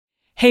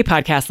Hey,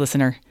 podcast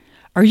listener.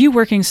 Are you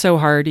working so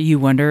hard you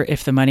wonder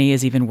if the money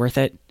is even worth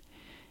it?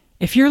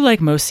 If you're like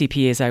most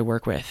CPAs I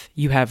work with,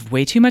 you have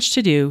way too much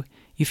to do,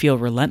 you feel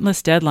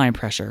relentless deadline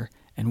pressure,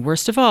 and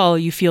worst of all,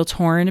 you feel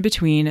torn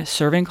between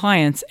serving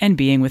clients and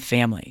being with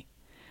family.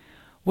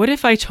 What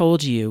if I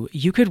told you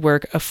you could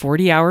work a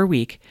 40-hour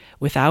week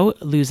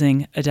without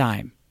losing a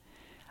dime?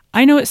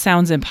 I know it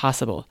sounds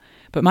impossible,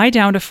 but my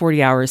Down to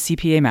 40 Hours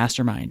CPA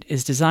Mastermind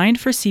is designed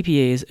for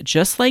CPAs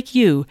just like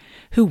you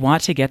who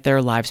want to get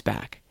their lives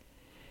back.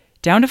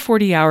 Down to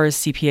 40 Hours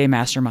CPA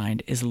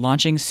Mastermind is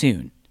launching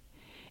soon.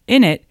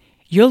 In it,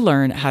 you'll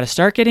learn how to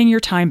start getting your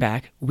time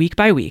back week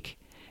by week,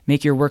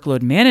 make your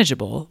workload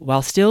manageable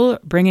while still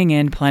bringing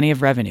in plenty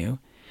of revenue,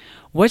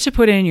 what to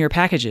put in your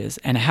packages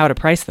and how to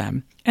price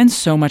them, and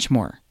so much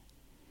more.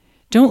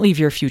 Don't leave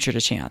your future to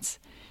chance.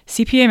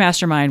 CPA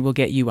Mastermind will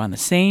get you on the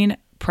sane,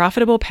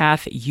 profitable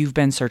path you've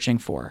been searching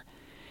for.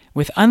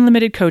 With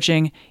unlimited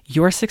coaching,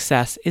 your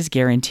success is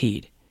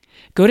guaranteed.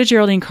 Go to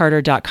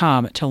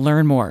GeraldineCarter.com to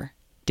learn more.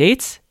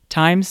 Dates,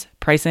 times,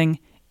 pricing,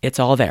 it's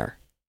all there.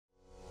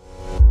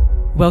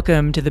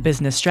 Welcome to the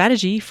Business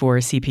Strategy for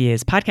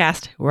CPAs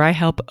podcast, where I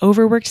help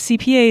overworked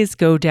CPAs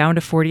go down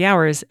to 40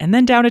 hours and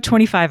then down to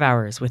 25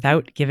 hours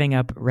without giving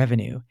up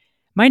revenue.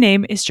 My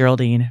name is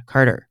Geraldine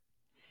Carter.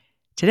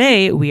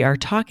 Today, we are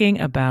talking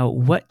about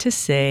what to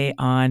say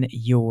on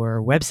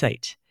your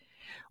website.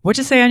 What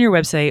to say on your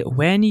website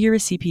when you're a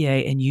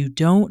CPA and you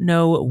don't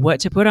know what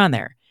to put on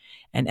there.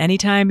 And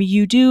anytime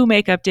you do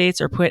make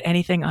updates or put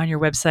anything on your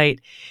website,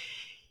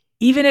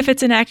 even if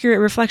it's an accurate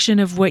reflection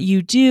of what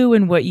you do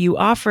and what you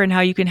offer and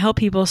how you can help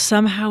people,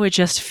 somehow it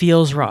just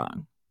feels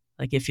wrong.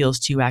 Like it feels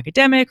too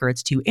academic or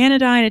it's too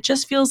anodyne. It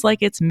just feels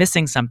like it's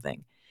missing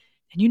something.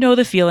 And you know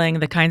the feeling,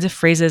 the kinds of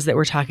phrases that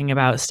we're talking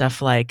about,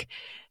 stuff like,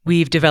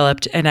 we've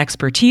developed an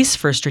expertise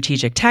for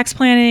strategic tax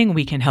planning.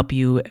 We can help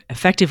you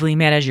effectively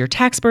manage your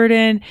tax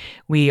burden.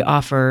 We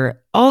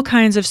offer all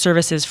kinds of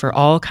services for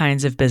all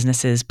kinds of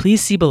businesses. Please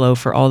see below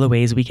for all the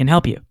ways we can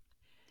help you.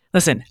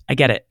 Listen, I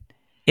get it.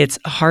 It's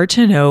hard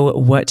to know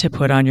what to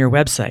put on your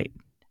website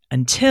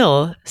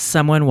until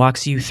someone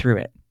walks you through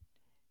it.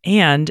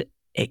 And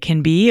it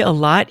can be a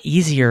lot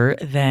easier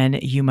than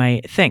you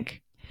might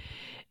think.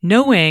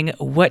 Knowing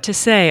what to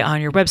say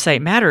on your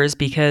website matters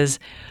because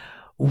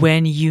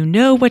when you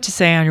know what to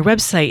say on your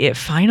website, it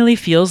finally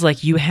feels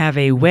like you have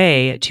a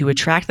way to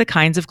attract the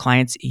kinds of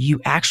clients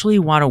you actually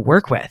want to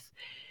work with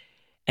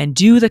and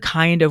do the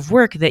kind of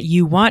work that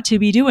you want to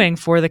be doing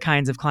for the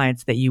kinds of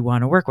clients that you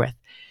want to work with.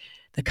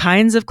 The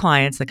kinds of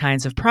clients, the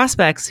kinds of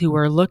prospects who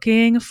are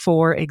looking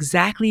for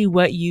exactly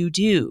what you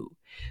do,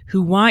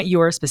 who want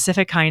your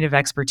specific kind of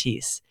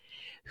expertise,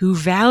 who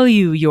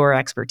value your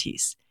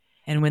expertise.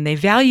 And when they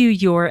value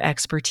your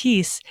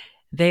expertise,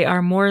 they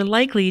are more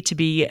likely to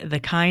be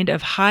the kind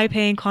of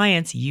high-paying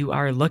clients you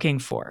are looking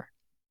for.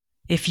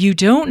 If you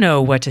don't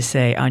know what to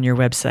say on your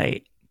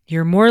website,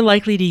 you're more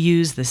likely to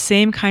use the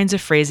same kinds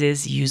of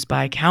phrases used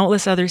by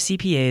countless other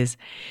CPAs.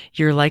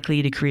 You're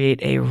likely to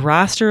create a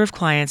roster of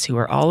clients who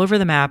are all over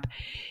the map.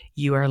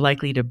 You are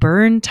likely to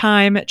burn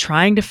time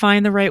trying to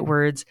find the right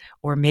words,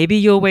 or maybe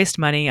you'll waste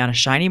money on a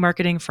shiny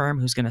marketing firm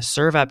who's going to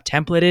serve up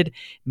templated,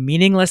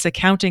 meaningless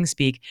accounting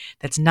speak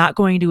that's not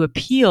going to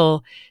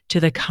appeal to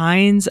the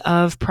kinds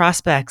of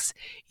prospects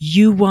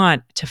you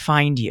want to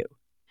find you.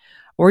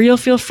 Or you'll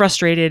feel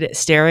frustrated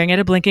staring at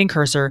a blinking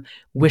cursor,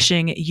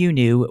 wishing you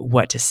knew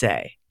what to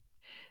say.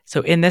 So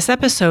in this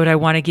episode, I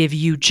want to give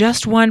you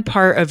just one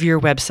part of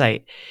your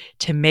website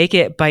to make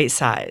it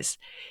bite-sized,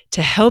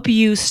 to help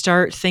you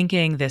start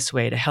thinking this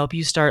way, to help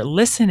you start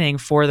listening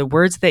for the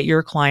words that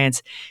your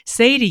clients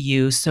say to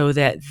you so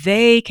that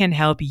they can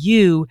help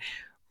you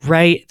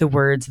write the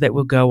words that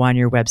will go on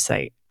your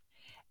website.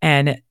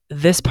 And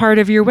this part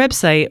of your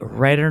website,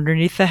 right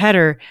underneath the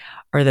header,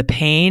 are the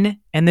pain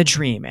and the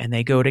dream, and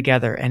they go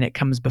together, and it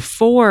comes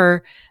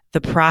before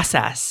the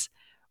process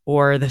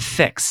or the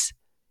fix,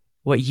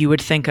 what you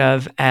would think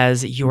of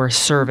as your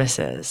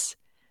services.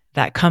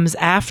 That comes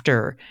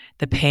after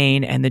the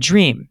pain and the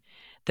dream.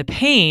 The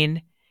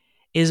pain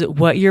is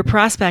what your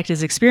prospect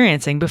is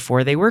experiencing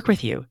before they work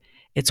with you.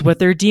 It's what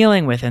they're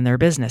dealing with in their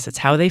business. It's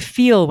how they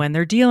feel when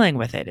they're dealing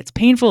with it. It's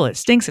painful, it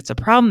stinks, it's a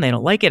problem, they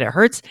don't like it, it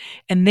hurts,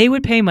 and they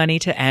would pay money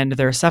to end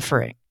their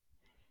suffering.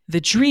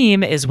 The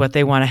dream is what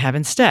they want to have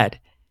instead.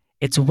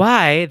 It's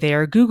why they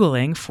are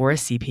Googling for a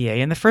CPA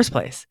in the first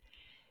place.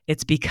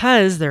 It's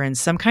because they're in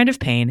some kind of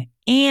pain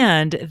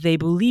and they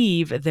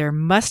believe there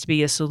must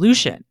be a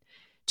solution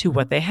to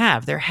what they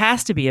have. There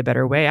has to be a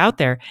better way out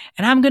there,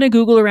 and I'm going to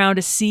Google around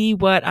to see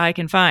what I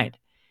can find.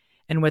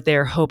 And what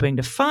they're hoping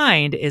to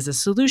find is a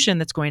solution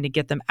that's going to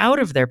get them out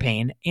of their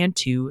pain and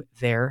to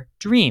their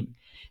dream,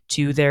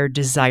 to their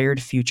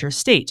desired future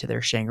state, to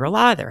their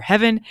Shangri-La, their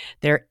heaven,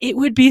 their it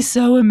would be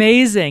so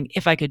amazing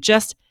if I could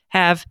just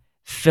have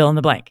fill in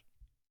the blank.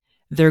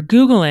 They're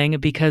Googling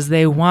because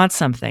they want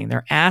something.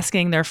 They're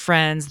asking their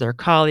friends, their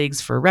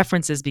colleagues for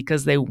references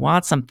because they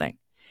want something.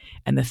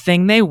 And the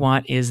thing they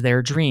want is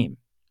their dream.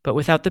 But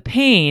without the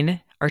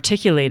pain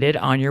articulated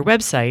on your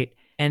website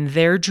and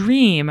their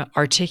dream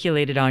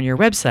articulated on your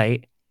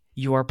website,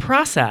 your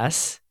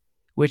process,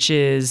 which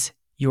is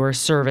your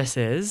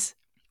services,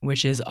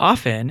 which is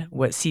often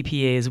what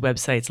CPAs'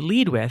 websites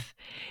lead with,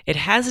 it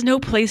has no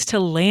place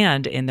to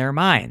land in their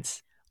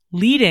minds.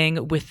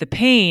 Leading with the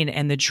pain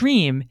and the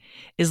dream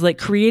is like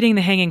creating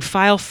the hanging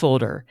file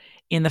folder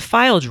in the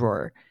file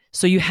drawer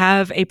so you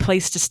have a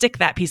place to stick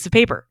that piece of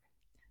paper.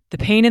 The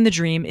pain and the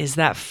dream is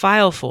that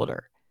file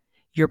folder.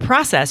 Your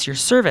process, your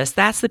service,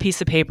 that's the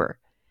piece of paper.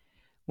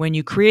 When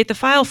you create the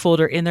file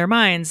folder in their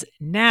minds,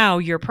 now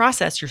your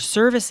process, your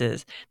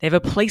services, they have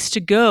a place to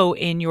go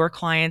in your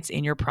clients,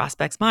 in your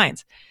prospects'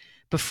 minds.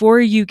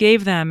 Before you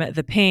gave them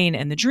the pain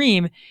and the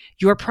dream,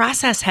 your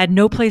process had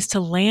no place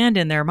to land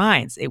in their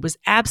minds. It was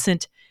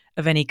absent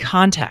of any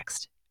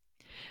context.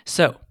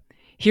 So,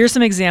 here's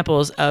some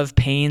examples of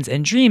pains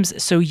and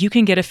dreams so you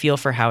can get a feel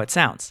for how it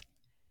sounds.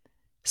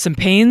 Some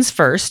pains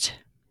first,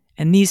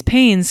 and these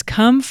pains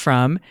come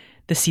from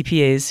the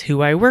CPAs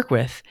who I work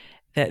with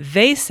that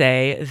they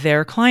say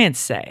their clients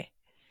say.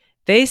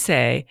 They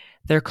say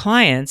their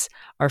clients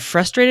are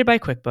frustrated by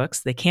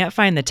QuickBooks. They can't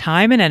find the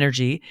time and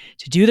energy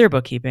to do their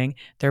bookkeeping.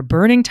 They're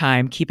burning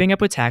time keeping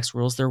up with tax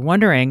rules. They're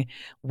wondering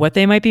what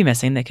they might be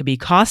missing that could be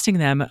costing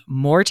them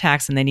more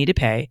tax than they need to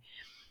pay.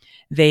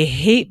 They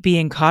hate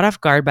being caught off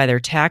guard by their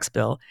tax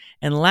bill.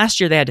 And last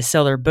year they had to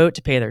sell their boat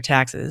to pay their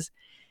taxes.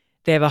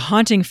 They have a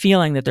haunting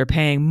feeling that they're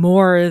paying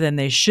more than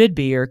they should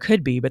be or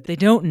could be, but they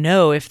don't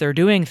know if they're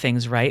doing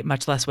things right,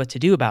 much less what to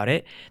do about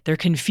it. They're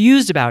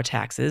confused about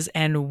taxes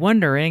and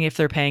wondering if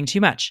they're paying too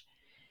much.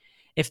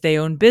 If they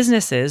own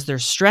businesses, they're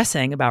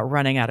stressing about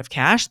running out of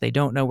cash. They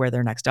don't know where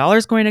their next dollar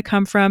is going to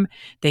come from.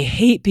 They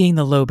hate being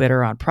the low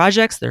bidder on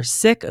projects. They're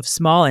sick of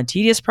small and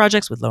tedious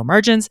projects with low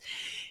margins.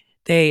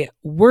 They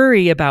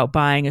worry about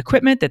buying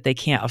equipment that they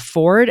can't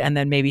afford and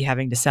then maybe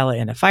having to sell it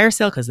in a fire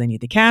sale because they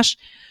need the cash.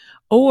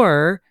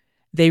 Or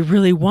they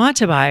really want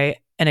to buy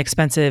an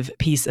expensive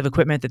piece of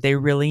equipment that they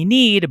really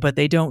need, but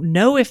they don't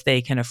know if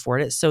they can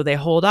afford it. So they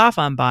hold off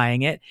on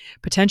buying it,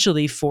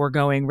 potentially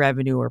foregoing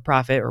revenue or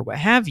profit or what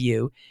have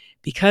you,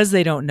 because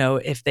they don't know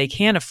if they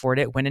can afford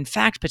it when in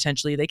fact,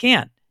 potentially they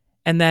can.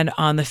 And then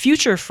on the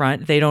future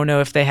front, they don't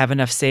know if they have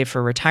enough saved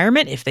for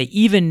retirement, if they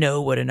even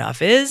know what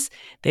enough is.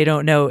 They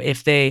don't know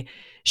if they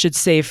should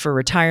save for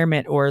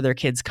retirement or their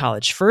kids'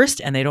 college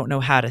first, and they don't know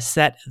how to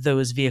set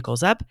those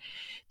vehicles up.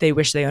 They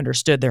wish they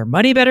understood their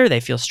money better. They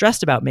feel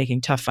stressed about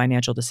making tough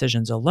financial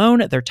decisions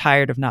alone. They're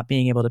tired of not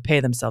being able to pay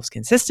themselves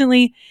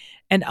consistently,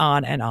 and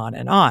on and on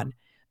and on.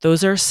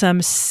 Those are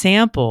some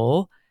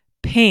sample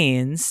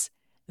pains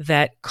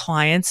that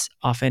clients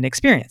often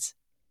experience.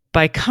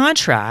 By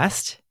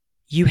contrast,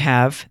 you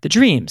have the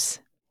dreams.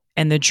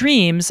 And the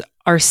dreams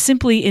are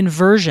simply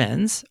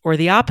inversions or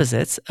the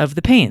opposites of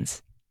the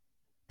pains.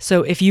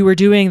 So if you were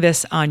doing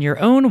this on your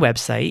own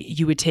website,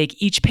 you would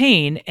take each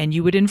pain and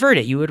you would invert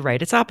it. You would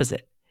write its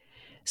opposite.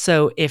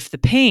 So if the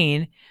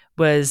pain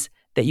was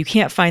that you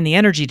can't find the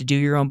energy to do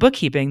your own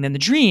bookkeeping, then the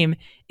dream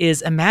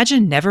is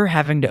imagine never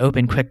having to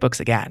open QuickBooks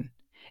again.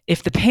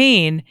 If the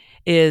pain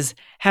is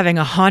having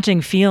a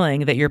haunting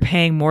feeling that you're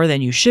paying more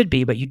than you should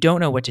be, but you don't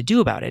know what to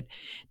do about it,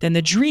 then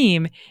the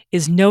dream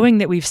is knowing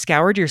that we've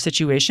scoured your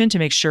situation to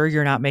make sure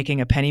you're not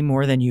making a penny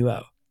more than you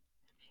owe.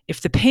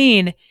 If the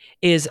pain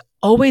is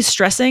always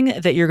stressing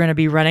that you're going to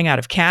be running out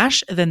of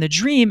cash, then the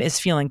dream is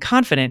feeling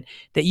confident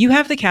that you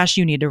have the cash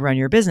you need to run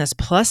your business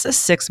plus a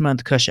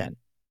 6-month cushion.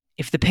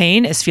 If the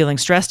pain is feeling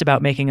stressed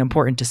about making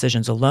important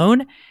decisions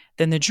alone,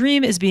 then the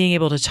dream is being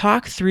able to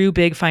talk through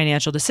big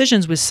financial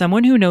decisions with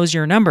someone who knows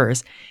your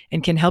numbers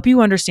and can help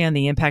you understand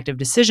the impact of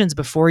decisions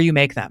before you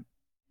make them.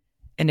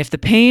 And if the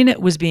pain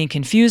was being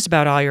confused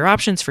about all your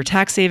options for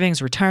tax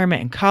savings,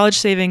 retirement, and college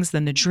savings,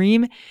 then the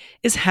dream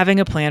is having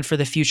a plan for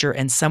the future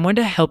and someone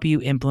to help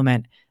you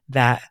implement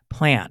that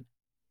plan.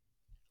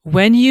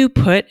 When you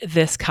put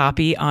this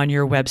copy on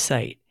your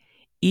website,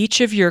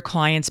 each of your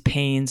clients'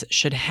 pains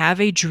should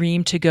have a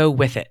dream to go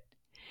with it.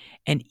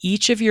 And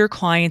each of your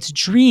clients'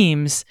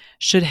 dreams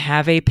should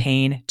have a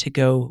pain to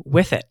go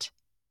with it.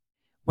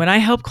 When I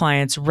help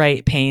clients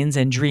write pains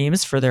and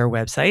dreams for their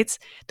websites,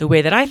 the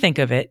way that I think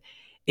of it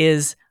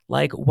is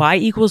like y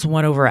equals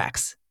 1 over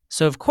x.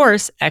 So of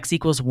course, x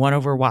equals 1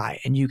 over y,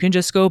 and you can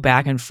just go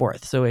back and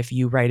forth. So if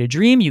you write a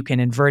dream, you can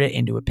invert it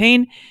into a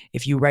pain.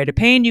 If you write a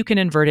pain, you can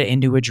invert it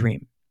into a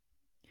dream.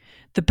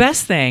 The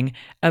best thing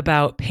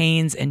about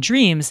pains and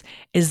dreams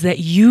is that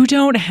you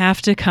don't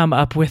have to come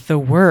up with the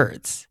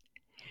words.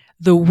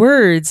 The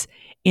words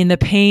in the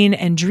pain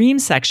and dream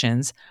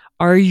sections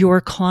are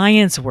your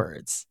clients'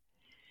 words.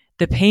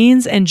 The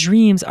pains and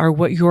dreams are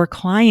what your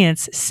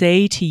clients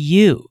say to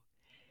you.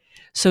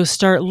 So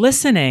start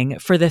listening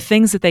for the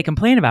things that they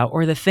complain about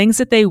or the things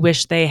that they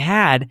wish they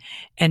had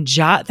and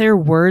jot their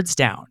words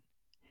down.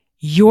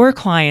 Your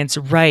clients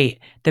write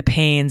the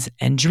pains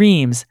and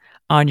dreams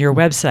on your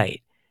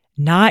website,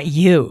 not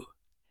you.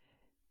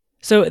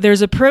 So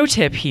there's a pro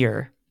tip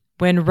here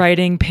when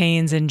writing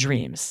pains and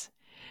dreams.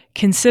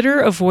 Consider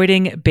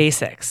avoiding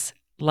basics,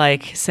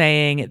 like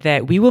saying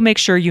that we will make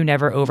sure you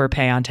never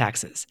overpay on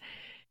taxes.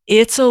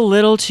 It's a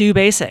little too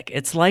basic.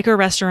 It's like a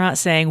restaurant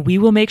saying, we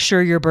will make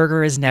sure your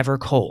burger is never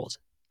cold.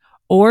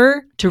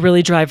 Or, to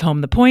really drive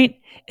home the point,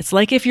 it's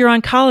like if your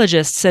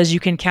oncologist says you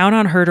can count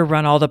on her to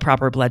run all the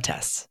proper blood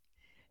tests.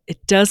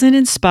 It doesn't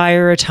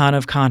inspire a ton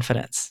of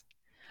confidence.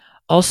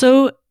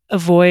 Also,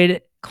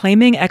 avoid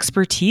claiming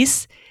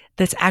expertise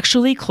that's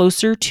actually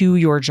closer to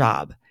your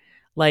job.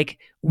 Like,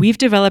 we've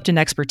developed an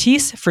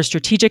expertise for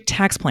strategic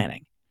tax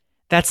planning.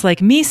 That's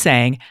like me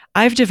saying,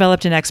 I've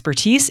developed an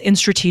expertise in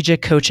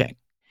strategic coaching.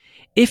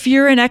 If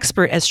you're an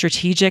expert at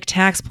strategic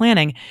tax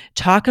planning,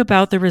 talk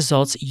about the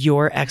results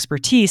your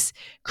expertise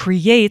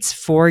creates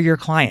for your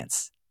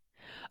clients.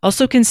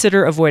 Also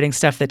consider avoiding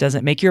stuff that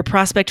doesn't make your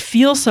prospect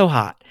feel so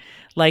hot.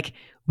 Like,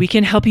 we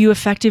can help you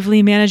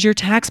effectively manage your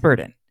tax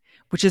burden,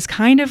 which is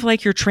kind of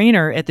like your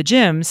trainer at the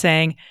gym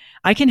saying,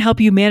 I can help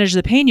you manage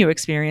the pain you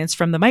experience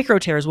from the micro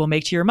tears we'll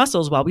make to your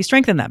muscles while we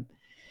strengthen them.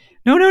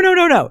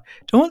 No.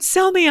 Don't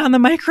sell me on the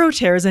micro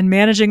tears and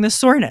managing the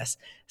soreness.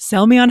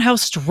 Sell me on how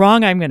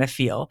strong I'm going to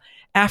feel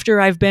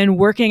after I've been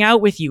working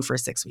out with you for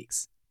 6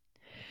 weeks.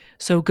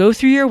 So go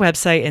through your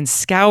website and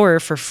scour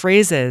for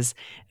phrases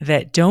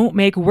that don't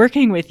make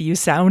working with you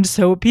sound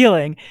so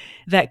appealing,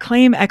 that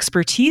claim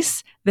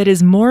expertise that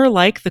is more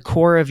like the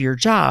core of your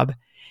job,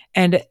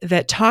 and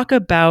that talk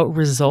about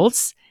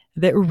results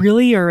that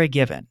really are a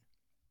given.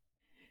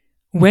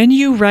 When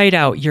you write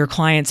out your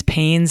clients'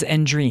 pains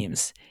and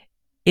dreams,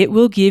 it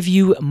will give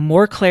you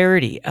more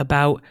clarity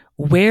about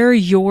where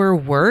your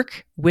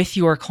work with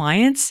your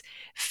clients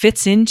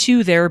fits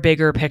into their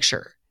bigger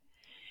picture.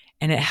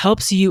 And it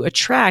helps you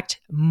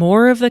attract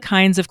more of the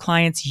kinds of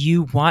clients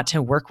you want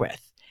to work with.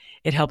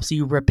 It helps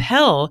you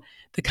repel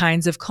the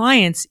kinds of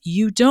clients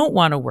you don't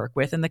want to work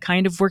with and the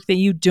kind of work that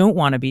you don't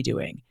want to be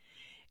doing.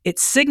 It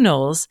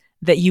signals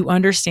that you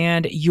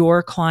understand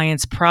your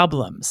clients'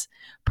 problems,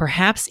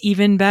 perhaps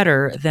even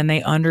better than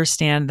they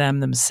understand them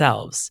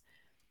themselves.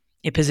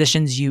 It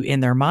positions you in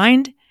their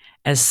mind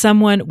as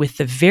someone with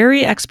the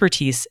very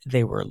expertise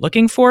they were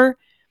looking for.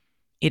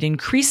 It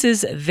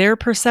increases their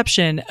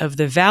perception of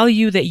the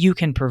value that you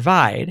can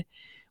provide,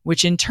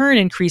 which in turn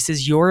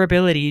increases your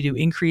ability to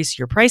increase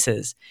your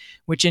prices,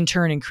 which in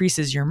turn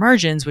increases your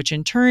margins, which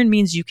in turn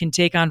means you can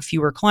take on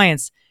fewer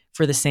clients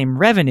for the same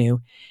revenue,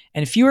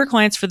 and fewer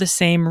clients for the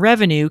same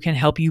revenue can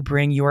help you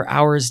bring your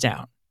hours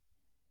down.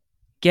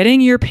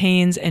 Getting your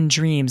pains and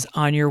dreams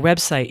on your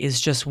website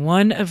is just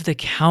one of the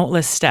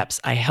countless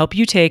steps I help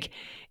you take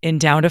in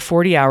Down to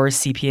 40 Hours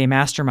CPA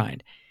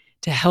Mastermind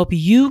to help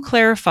you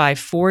clarify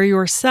for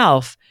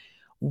yourself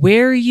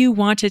where you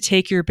want to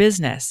take your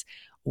business,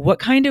 what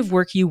kind of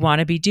work you want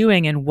to be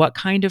doing, and what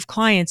kind of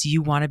clients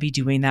you want to be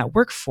doing that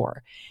work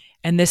for.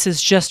 And this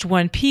is just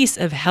one piece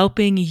of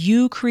helping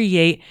you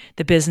create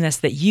the business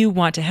that you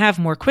want to have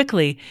more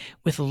quickly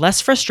with less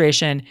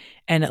frustration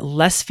and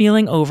less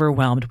feeling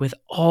overwhelmed with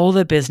all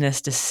the business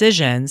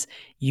decisions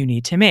you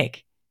need to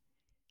make.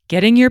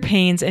 Getting your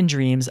pains and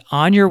dreams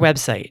on your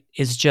website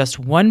is just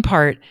one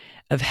part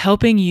of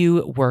helping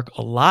you work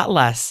a lot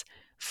less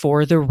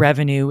for the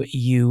revenue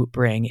you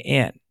bring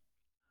in.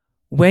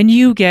 When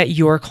you get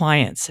your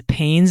clients'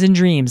 pains and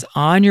dreams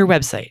on your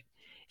website,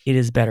 it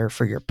is better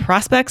for your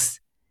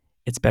prospects,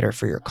 it's better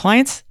for your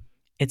clients,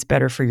 it's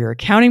better for your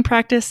accounting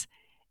practice,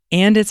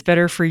 and it's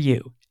better for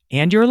you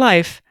and your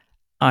life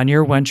on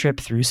your one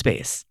trip through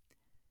space.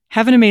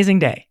 Have an amazing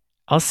day.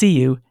 I'll see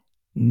you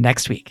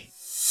next week.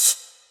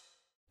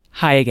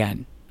 Hi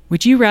again.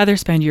 Would you rather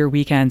spend your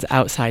weekends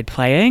outside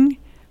playing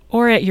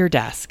or at your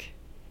desk?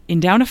 In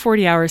Down to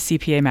 40 Hours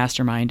CPA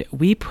Mastermind,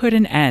 we put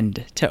an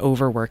end to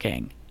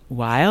overworking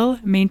while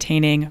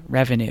maintaining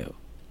revenue.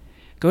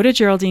 Go to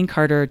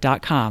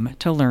GeraldineCarter.com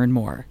to learn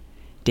more.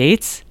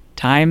 Dates,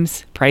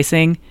 times,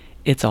 pricing,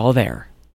 it's all there.